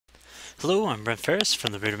Hello, I'm Brent Ferris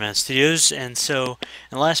from the Arbiter Studios, and so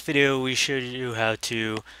in the last video we showed you how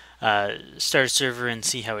to start a server and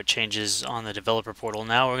see how it changes on the developer portal.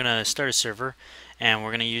 Now we're going to start a server and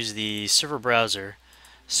we're going to use the server browser.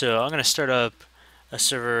 So I'm going to start up a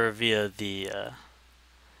server via the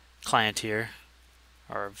client here,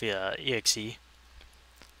 or via exe.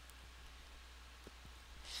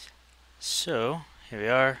 So here we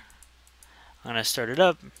are. I'm going to start it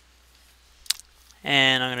up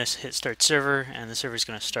and I'm going to hit start server, and the server is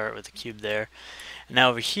going to start with the cube there. And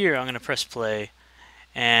now over here I'm going to press play,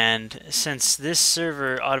 and since this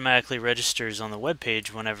server automatically registers on the web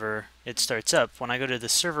page whenever it starts up, when I go to the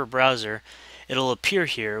server browser, it'll appear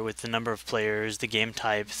here with the number of players, the game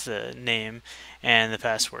type, the name, and the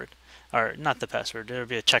password. Or not the password, there'll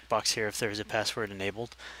be a checkbox here if there's a password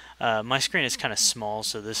enabled. My screen is kind of small,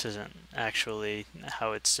 so this isn't actually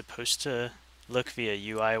how it's supposed to look via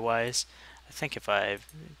UI wise. I think if I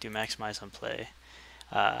do maximize on play,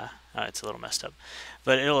 oh, it's a little messed up,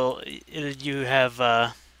 but you have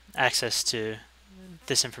access to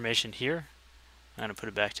this information here. I'm going to put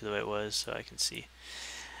it back to the way it was so I can see.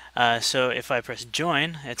 So if I press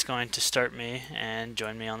join, it's going to start me and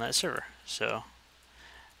join me on that server. So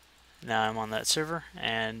now I'm on that server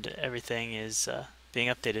and everything is being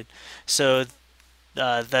updated. So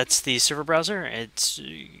that's the server browser.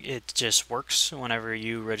 It just works whenever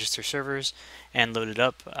you register servers and load it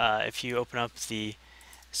up. If you open up the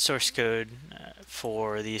source code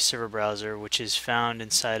for the server browser, which is found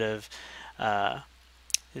inside of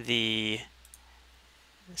the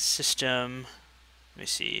system, let me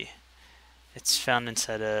see, it's found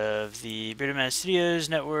inside of the Arbiter Studios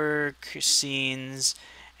network scenes,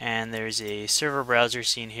 and there's a server browser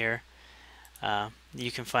scene here. You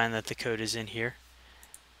can find that the code is in here.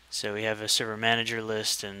 So we have a server manager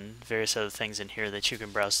list and various other things in here that you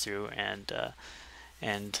can browse through and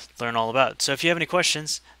learn all about. So if you have any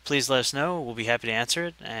questions, please let us know. We'll be happy to answer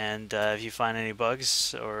it. And if you find any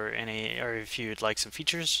bugs or if you'd like some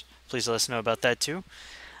features, please let us know about that too.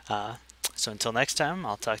 So until next time,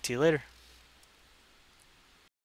 I'll talk to you later.